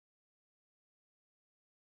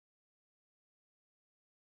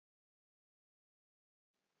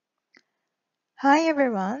Hi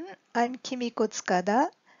everyone, I'm Kimiko Tsukada,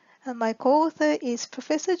 and my co-author is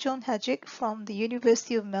Professor John Hajek from the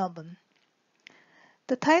University of Melbourne.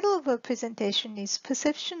 The title of our presentation is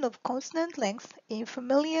Perception of Consonant Length in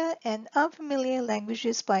Familiar and Unfamiliar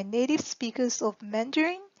Languages by Native Speakers of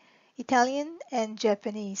Mandarin, Italian, and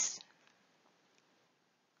Japanese.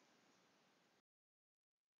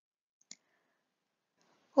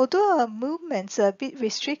 Although our movements are a bit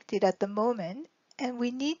restricted at the moment, and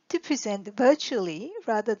we need to present virtually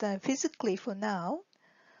rather than physically for now,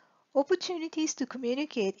 opportunities to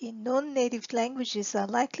communicate in non-native languages are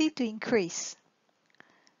likely to increase.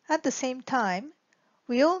 At the same time,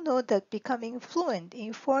 we all know that becoming fluent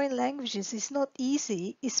in foreign languages is not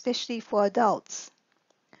easy, especially for adults.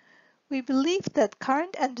 We believe that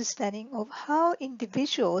current understanding of how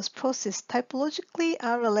individuals process typologically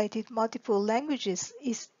unrelated multiple languages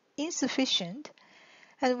is insufficient,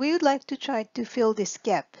 and we would like to try to fill this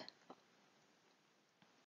gap.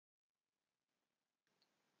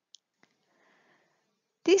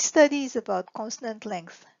 This study is about consonant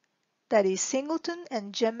length, that is singleton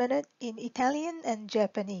and geminate in Italian and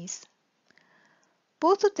Japanese.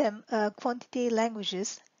 Both of them are quantity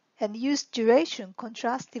languages and use duration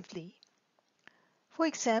contrastively. For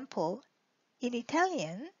example, in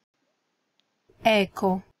Italian,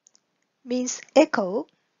 Eco, means echo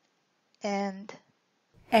and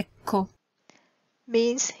ecco,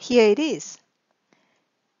 means here it is.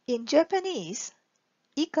 In Japanese,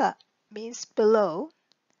 ika means below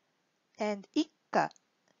and ikka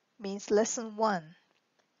means lesson 1.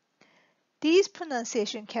 These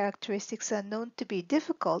pronunciation characteristics are known to be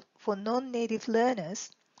difficult for non-native learners,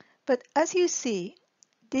 but as you see,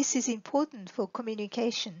 this is important for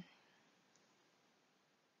communication.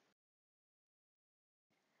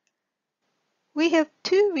 We have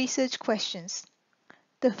two research questions.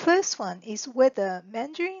 The first one is whether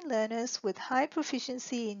Mandarin learners with high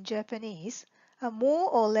proficiency in Japanese are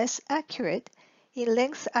more or less accurate in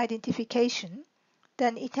length identification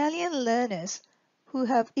than Italian learners who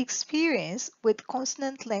have experience with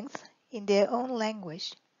consonant length in their own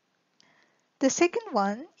language. The second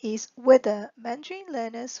one is whether Mandarin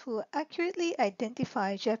learners who accurately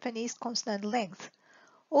identify Japanese consonant length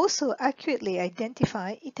also accurately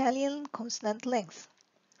identify Italian consonant length.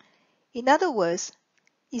 In other words,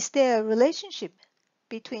 is there a relationship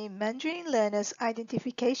between Mandarin learners'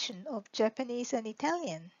 identification of Japanese and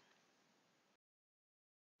Italian?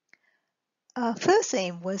 Our first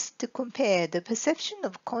aim was to compare the perception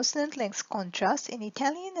of consonant length contrast in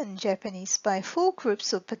Italian and Japanese by 4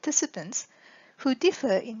 groups of participants who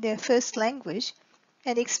differ in their first language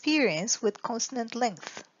and experience with consonant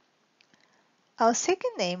length. Our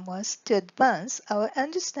second aim was to advance our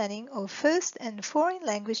understanding of first and foreign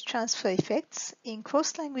language transfer effects in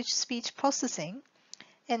cross-language speech processing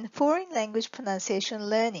and foreign language pronunciation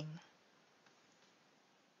learning.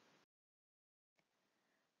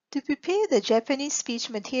 To prepare the Japanese speech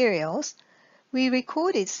materials, we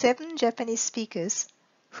recorded 7 Japanese speakers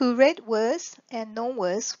who read words and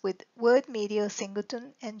non-words with word medial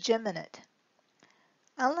singleton and geminate.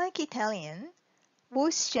 Unlike Italian,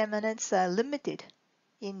 voice geminates are limited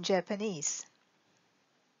in Japanese.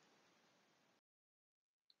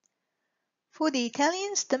 For the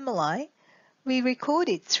Italian stimuli, we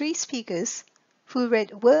recorded 3 speakers who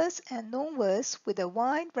read words and non-words with a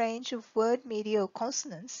wide range of word medial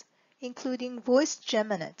consonants, including voice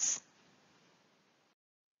geminates.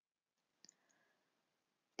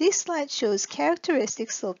 This slide shows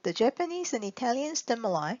characteristics of the Japanese and Italian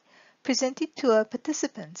stimuli presented to our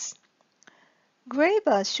participants. Gray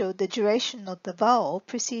bars show the duration of the vowel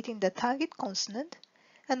preceding the target consonant,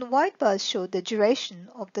 and white bars show the duration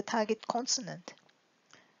of the target consonant.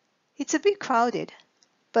 It's a bit crowded,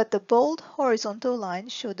 but the bold horizontal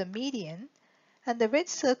lines show the median, and the red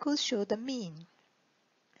circles show the mean.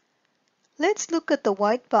 Let's look at the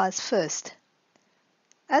white bars first.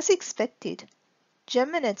 As expected,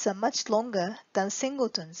 geminates are much longer than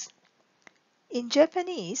singletons. In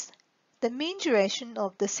Japanese, the mean duration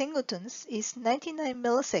of the singletons is 99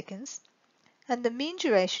 milliseconds, and the mean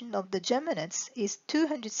duration of the geminates is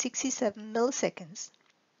 267 milliseconds.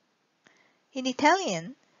 In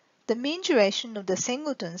Italian, the mean duration of the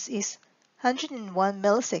singletons is 101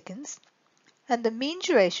 milliseconds, and the mean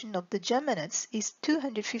duration of the geminates is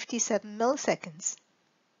 257 milliseconds.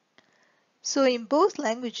 So in both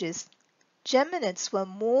languages, geminates were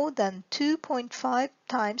more than 2.5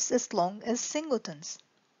 times as long as singletons.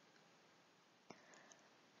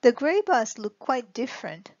 The gray bars look quite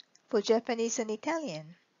different for Japanese and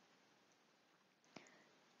Italian.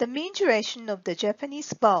 The mean duration of the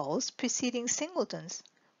Japanese vowels preceding singletons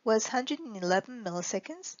was 111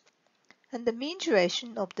 milliseconds, and the mean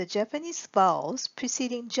duration of the Japanese vowels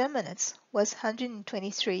preceding geminates was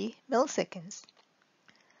 123 milliseconds.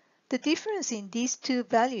 The difference in these two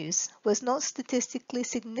values was not statistically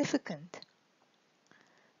significant.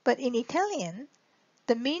 But in Italian,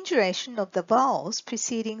 the mean duration of the vowels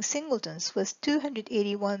preceding singletons was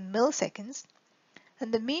 281 milliseconds,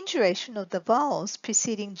 and the mean duration of the vowels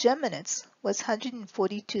preceding geminates was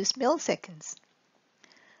 142 milliseconds.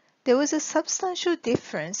 There was a substantial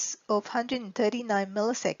difference of 139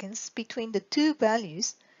 milliseconds between the two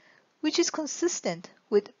values, which is consistent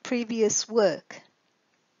with previous work.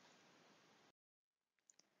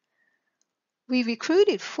 We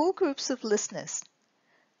recruited 4 groups of listeners.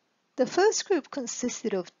 The first group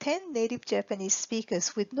consisted of 10 native Japanese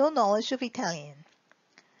speakers with no knowledge of Italian.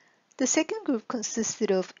 The second group consisted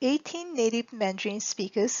of 18 native Mandarin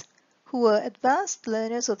speakers who were advanced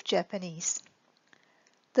learners of Japanese.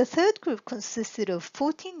 The third group consisted of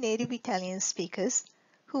 14 native Italian speakers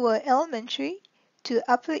who were elementary to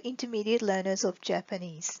upper intermediate learners of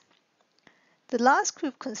Japanese. The last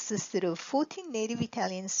group consisted of 14 native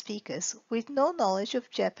Italian speakers with no knowledge of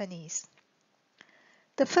Japanese.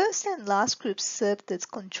 The first and last groups served as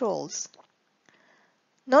controls.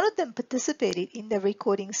 None of them participated in the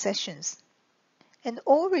recording sessions, and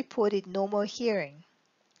all reported normal hearing.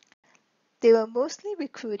 They were mostly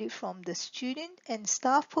recruited from the student and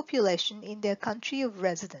staff population in their country of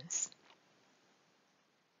residence.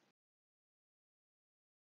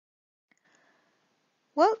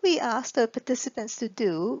 What we asked our participants to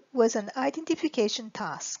do was an identification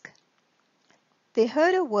task. They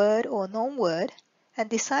heard a word or non-word and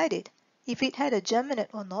decided if it had a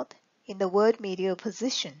geminate or not in the word medial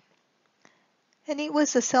position. And it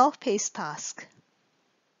was a self-paced task.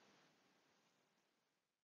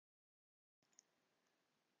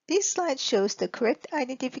 This slide shows the correct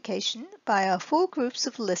identification by our 4 groups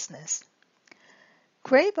of listeners.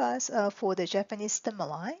 Gray bars are for the Japanese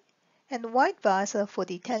stimuli, and white bars are for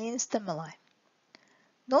the Italian stimuli.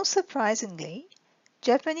 Not surprisingly,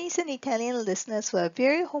 Japanese and Italian listeners were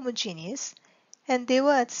very homogeneous, and they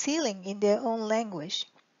were at ceiling in their own language.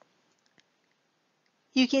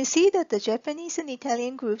 You can see that the Japanese and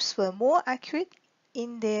Italian groups were more accurate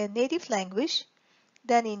in their native language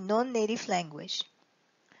than in non-native language.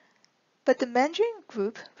 But the Mandarin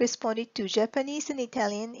group responded to Japanese and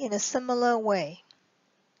Italian in a similar way.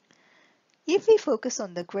 If we focus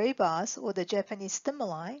on the gray bars or the Japanese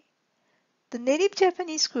stimuli, the native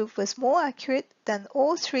Japanese group was more accurate than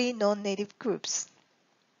all 3 non-native groups.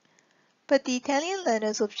 But the Italian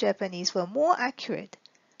learners of Japanese were more accurate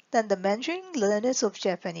than the Mandarin learners of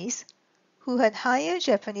Japanese who had higher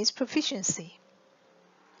Japanese proficiency.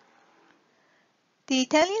 The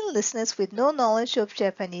Italian listeners with no knowledge of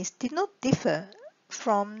Japanese did not differ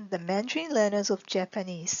from the Mandarin learners of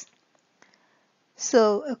Japanese.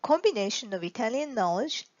 So, a combination of Italian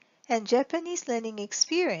knowledge and Japanese learning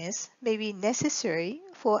experience may be necessary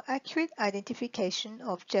for accurate identification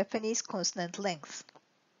of Japanese consonant length.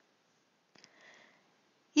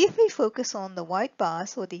 If we focus on the white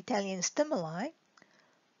bars or the Italian stimuli,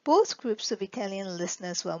 both groups of Italian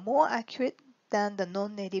listeners were more accurate than the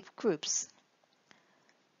non-native groups.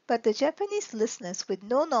 But the Japanese listeners with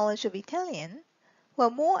no knowledge of Italian were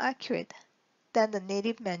more accurate than the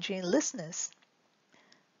native Mandarin listeners.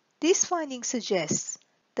 This finding suggests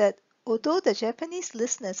that although the Japanese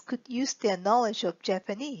listeners could use their knowledge of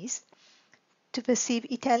Japanese to perceive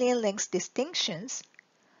Italian length distinctions,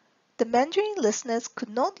 the Mandarin listeners could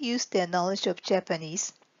not use their knowledge of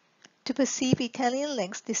Japanese to perceive Italian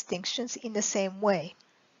length distinctions in the same way.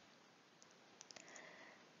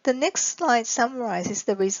 The next slide summarizes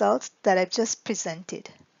the results that I've just presented.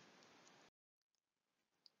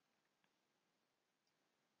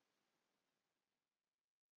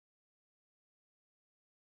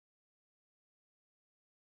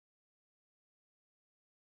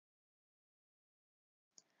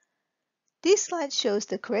 This slide shows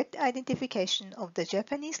the correct identification of the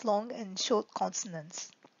Japanese long and short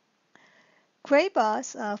consonants. Gray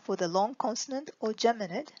bars are for the long consonant or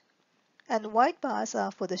geminate, and white bars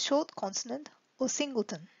are for the short consonant or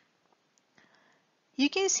singleton. You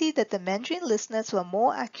can see that the Mandarin listeners were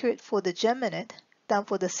more accurate for the geminate than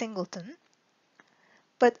for the singleton,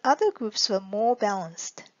 but other groups were more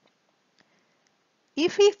balanced.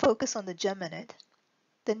 If we focus on the geminate,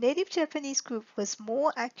 the native Japanese group was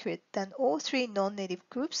more accurate than all 3 non-native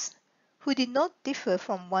groups who did not differ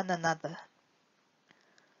from one another.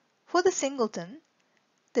 For the singleton,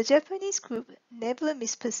 the Japanese group never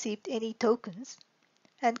misperceived any tokens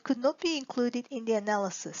and could not be included in the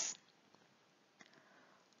analysis.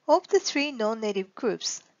 Of the 3 non-native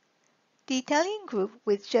groups, The Italian group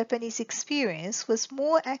with Japanese experience was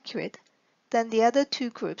more accurate than the other two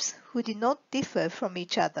groups who did not differ from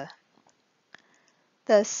each other.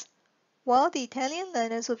 Thus, while the Italian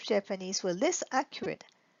learners of Japanese were less accurate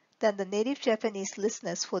than the native Japanese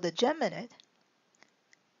listeners for the Geminate,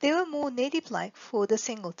 they were more native-like for the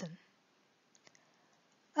singleton.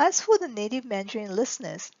 As for the native Mandarin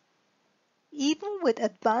listeners, even with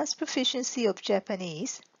advanced proficiency of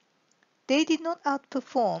Japanese, they did not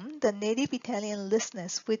outperform the native Italian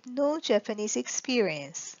listeners with no Japanese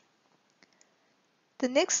experience. The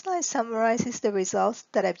next slide summarizes the results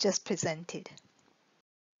that I've just presented.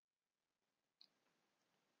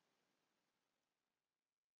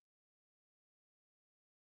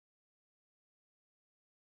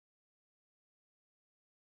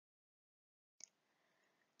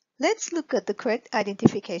 Let's look at the correct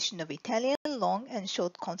identification of Italian long and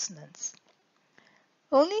short consonants.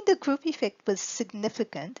 Only the group effect was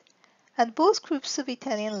significant, and both groups of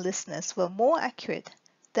Italian listeners were more accurate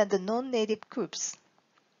than the non-native groups.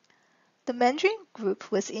 The Mandarin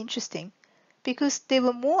group was interesting because they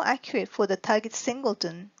were more accurate for the target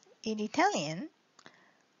singleton in Italian,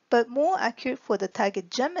 but more accurate for the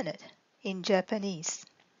target geminate in Japanese.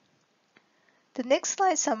 The next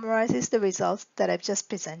slide summarizes the results that I've just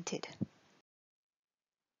presented.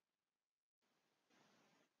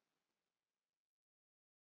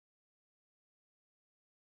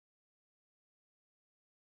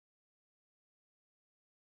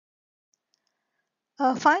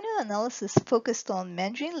 Our final analysis focused on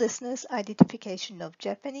Mandarin listeners' identification of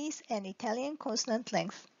Japanese and Italian consonant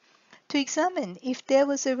length to examine if there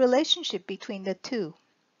was a relationship between the two.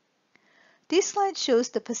 This slide shows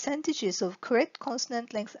the percentages of correct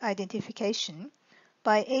consonant length identification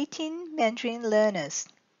by 18 Mandarin learners.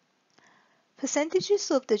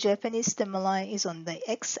 Percentages of the Japanese stimuli is on the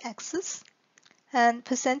x-axis, and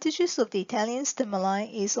percentages of the Italian stimuli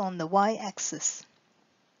is on the y-axis.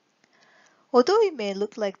 Although it may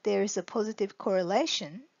look like there is a positive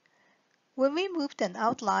correlation, when we moved an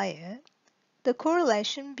outlier, the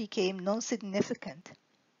correlation became non-significant.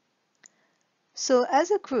 So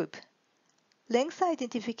as a group, length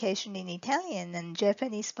identification in Italian and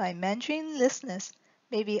Japanese by Mandarin listeners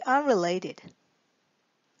may be unrelated.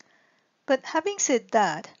 But having said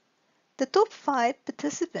that, the top 5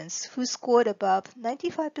 participants who scored above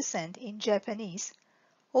 95% in Japanese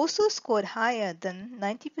also scored higher than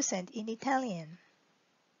 90% in Italian.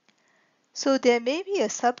 So there may be a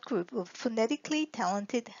subgroup of phonetically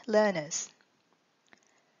talented learners.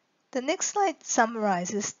 The next slide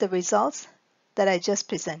summarizes the results that I just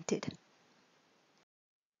presented.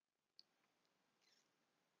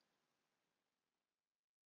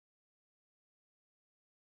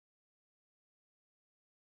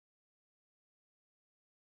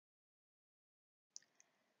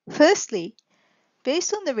 Firstly,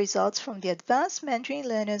 based on the results from the advanced Mandarin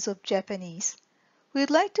learners of Japanese, we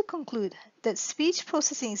would like to conclude that speech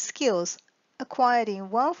processing skills acquired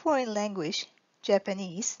in one foreign language,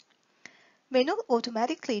 Japanese, may not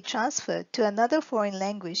automatically transfer to another foreign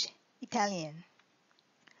language, Italian.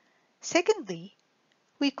 Secondly,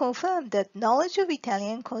 we confirm that knowledge of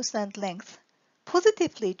Italian consonant length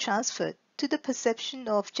positively transferred to the perception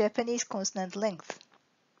of Japanese consonant length.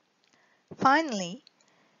 Finally,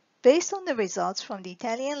 based on the results from the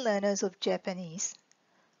Italian learners of Japanese,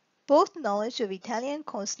 both knowledge of Italian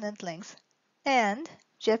consonant length and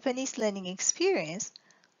Japanese learning experience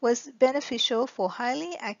was beneficial for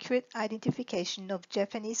highly accurate identification of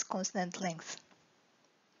Japanese consonant length.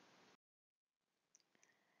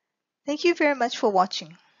 Thank you very much for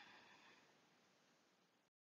watching.